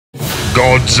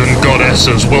Gods and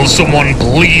goddesses, will someone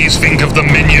please think of the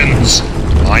minions?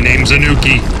 My name's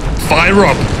Anuki. Fire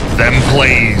up them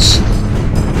plays.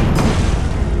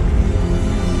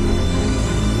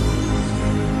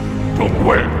 From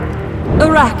where?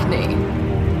 Arachne.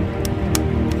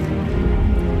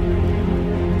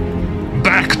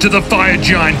 Back to the fire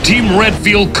giant. Team Red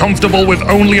feel comfortable with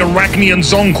only Arachne and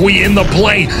Zonqui in the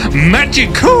play.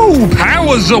 Magico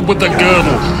powers up with the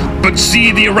girdle. But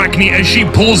see the Arachne as she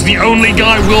pulls the only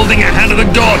guy wielding a hand of the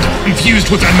god. Infused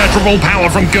with immeasurable power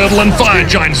from Girdle and Fire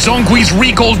Giant, Zonqui's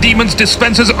recall demons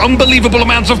dispenses unbelievable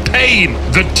amounts of pain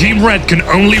that Team Red can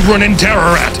only run in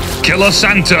terror at. Killer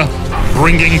Santa,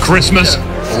 bringing Christmas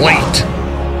late.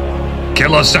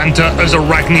 Killer Santa as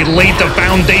Arachne laid the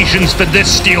foundations for this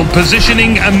steel,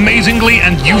 positioning amazingly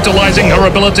and utilizing her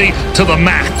ability to the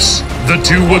max. The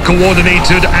two were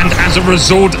coordinated, and as a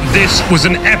result, this was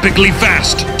an epically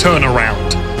fast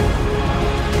turnaround.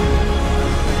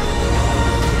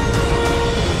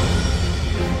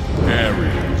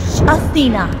 Ares.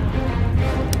 Athena.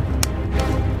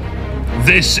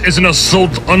 This is an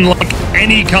assault unlike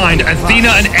any kind. Athena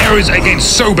and Ares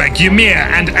against Sobek, Ymir,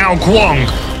 and Ao Kuang,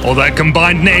 or their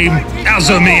combined name,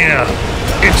 Azumir.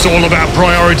 It's all about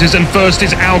priorities, and first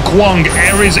is Ao Kuang.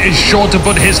 Ares is sure to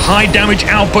put his high damage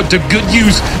output to good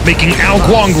use, making Ao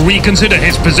Kuang reconsider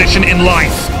his position in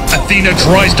life. Athena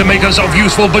tries to make herself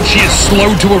useful, but she is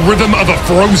slow to a rhythm of a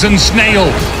frozen snail.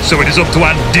 So it is up to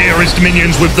our dearest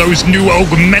minions with those new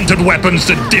augmented weapons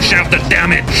to dish out the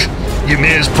damage.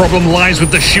 Ymir's problem lies with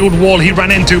the shield wall he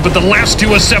ran into, but the last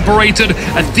two are separated.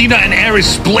 Athena and Ares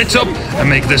split up and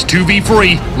make this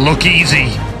 2v3 look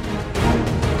easy.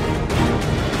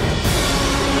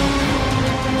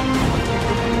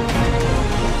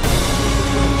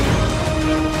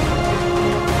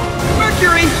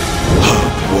 Mercury.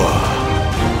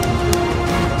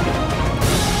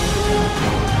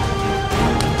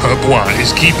 Herbois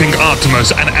is keeping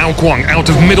Artemis and Ao Kuang out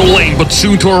of middle lane, but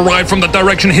soon to arrive from the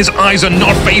direction his eyes are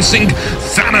not facing,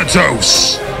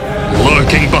 Thanatos.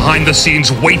 Lurking behind the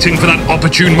scenes, waiting for that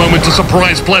opportune moment to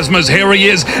surprise Plasmas. Here he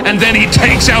is, and then he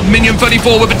takes out Minion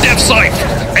 34 with a death sight.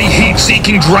 A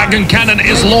heat-seeking dragon cannon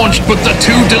is launched, but the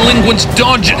two delinquents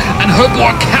dodge, and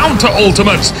Herbois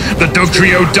counter-ultimates. The Doug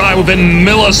trio die within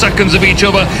milliseconds of each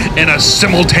other in a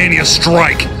simultaneous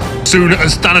strike. Soon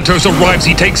as Thanatos arrives,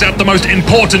 he takes out the most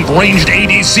important ranged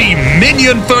ADC.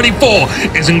 Minion 34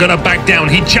 isn't gonna back down.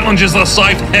 He challenges the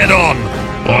Scythe head-on.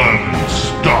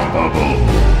 Unstoppable.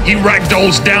 He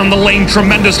ragdolls down the lane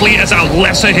tremendously as our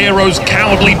lesser heroes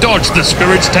cowardly dodge the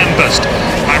Spirit's Tempest.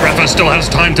 Iretha still has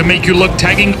time to make you look,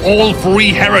 tagging all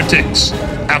three heretics.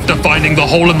 After finding the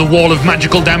hole in the wall of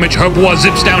magical damage, Herbois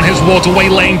zips down his waterway,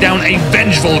 laying down a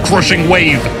vengeful, crushing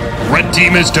wave. Red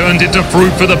team is turned into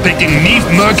fruit for the picking. Neith,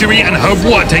 Mercury, and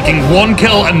Herbois taking one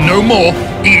kill and no more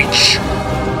each.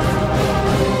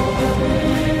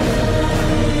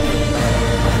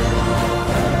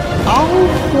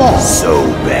 So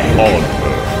bad. On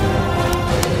her.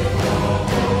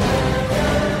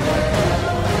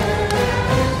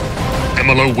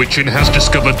 Emilo Witchin has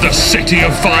discovered the city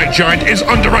of Fire Giant is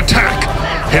under attack.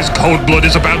 His cold blood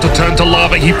is about to turn to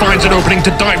lava. He finds an opening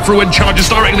to dive through and charges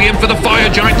directly in for the Fire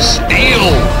Giant's steel.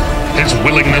 His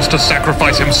willingness to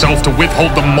sacrifice himself to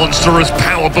withhold the monstrous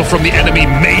power buff from the enemy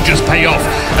may just pay off.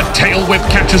 A tail whip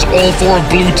catches all four of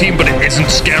blue team, but it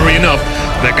isn't scary enough.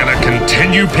 They're gonna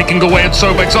continue picking away at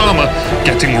Sobek's armor,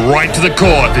 getting right to the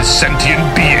core of his sentient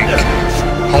being.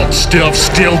 Hot stuff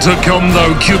still to come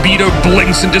though. Cupido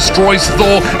blinks and destroys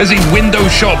Thor as he window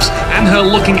shops, and her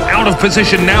looking out of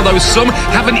position now though. Some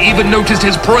haven't even noticed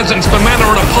his presence. Banana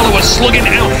and Apollo are slugging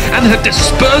out, and her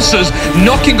dispersers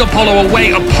knocking Apollo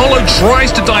away. Apollo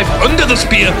tries to dive under the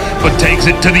spear, but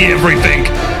takes it to the everything.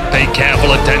 Pay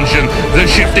careful attention. The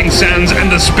shifting sands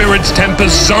and the Spirit's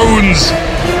Tempest zones.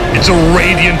 It's a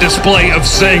radiant display of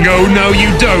saying, "Oh no you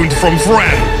don't" from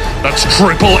Fran. That's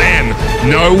triple N.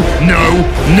 No, no,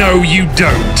 no you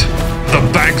don't. The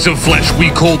bags of flesh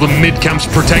we call the mid-camps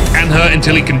protect Anher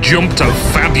until he can jump to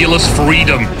fabulous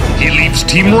freedom. He leaves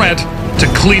Team Red to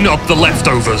clean up the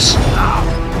leftovers.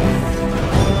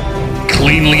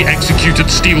 Cleanly executed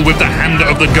steal with the hand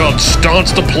of the gods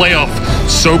starts to play off.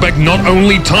 Sobek not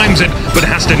only times it, but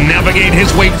has to navigate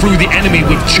his way through the enemy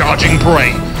with charging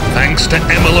prey. Thanks to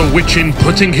Emilo Witchin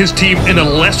putting his team in a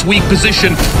less weak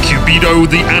position, Cupido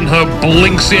the Anher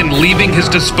blinks in, leaving his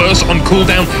disperse on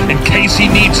cooldown in case he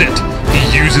needs it.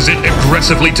 He uses it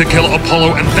aggressively to kill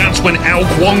Apollo, and that's when Ao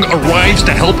Kuang arrives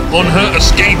to help Anher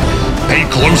escape. Pay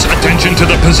close attention to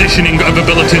the positioning of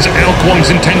abilities. Ao Kuang's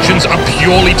intentions are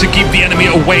purely to keep the enemy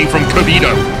away from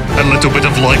Cupido. A little bit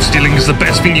of life stealing is the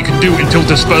best thing you can do until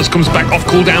Disperse comes back off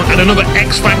cooldown, and another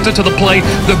X factor to the play,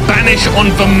 the Banish on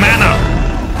for mana.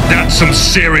 That's some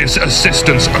serious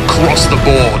assistance across the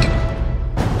board.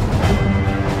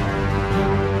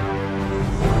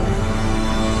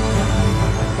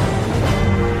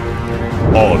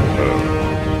 On her.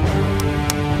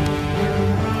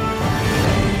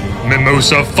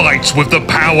 Mimosa fights with the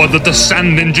power that the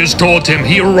Sand Ninjas taught him.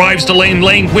 He arrives to lay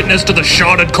witness to the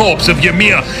sharded corpse of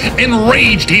Ymir.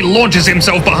 Enraged, he launches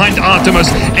himself behind Artemis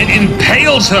and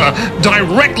impales her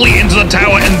directly into the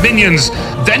tower and minions.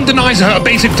 Then denies her a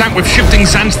basic attack with Shifting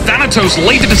Sands. Thanatos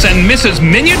later descend, misses.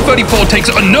 Minion 34 takes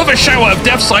another shower of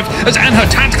Death Scythe as Anher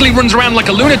tactically runs around like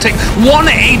a lunatic.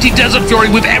 180 Desert Fury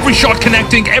with every shot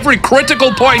connecting, every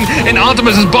critical point in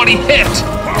Artemis's body hit.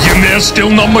 Ymir's still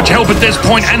not much help at this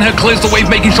point. Anher clears the wave,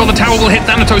 making sure the tower will hit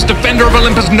Thanatos. Defender of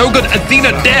Olympus, no good.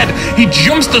 Athena dead. He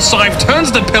jumps the scythe,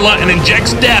 turns the pillar, and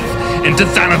injects death into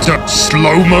Thanatos.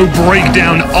 Slow-mo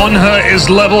breakdown. On her is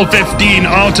level 15.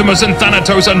 Artemis and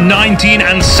Thanatos are 19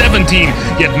 and 17.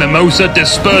 Yet Mimosa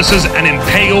disperses and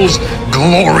impales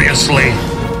gloriously.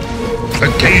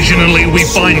 Occasionally we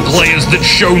find players that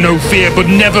show no fear, but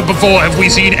never before have we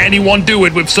seen anyone do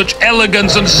it with such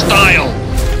elegance and style.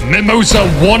 Mimosa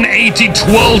 180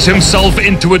 twirls himself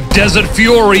into a Desert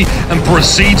Fury and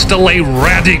proceeds to lay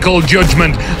radical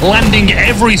judgment, landing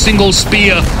every single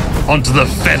spear onto the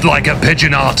fed like a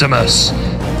pigeon Artemis.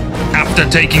 After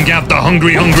taking out the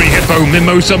hungry hippo,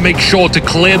 Mimosa makes sure to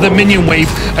clear the minion wave,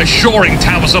 assuring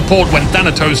tower support when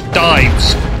Thanatos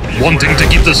dives. Wanting to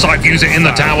keep the Scythe user in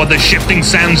the tower, the Shifting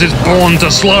Sands is born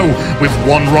to slow. With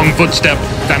one wrong footstep,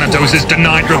 Thanatos is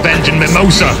denied revenge and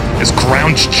Mimosa is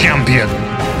crowned champion.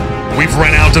 We've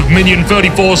run out of Minion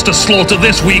 34s to slaughter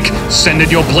this week. Send in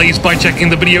your plays by checking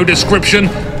the video description.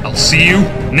 I'll see you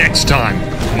next time.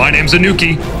 My name's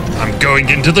Anuki. I'm going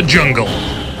into the jungle.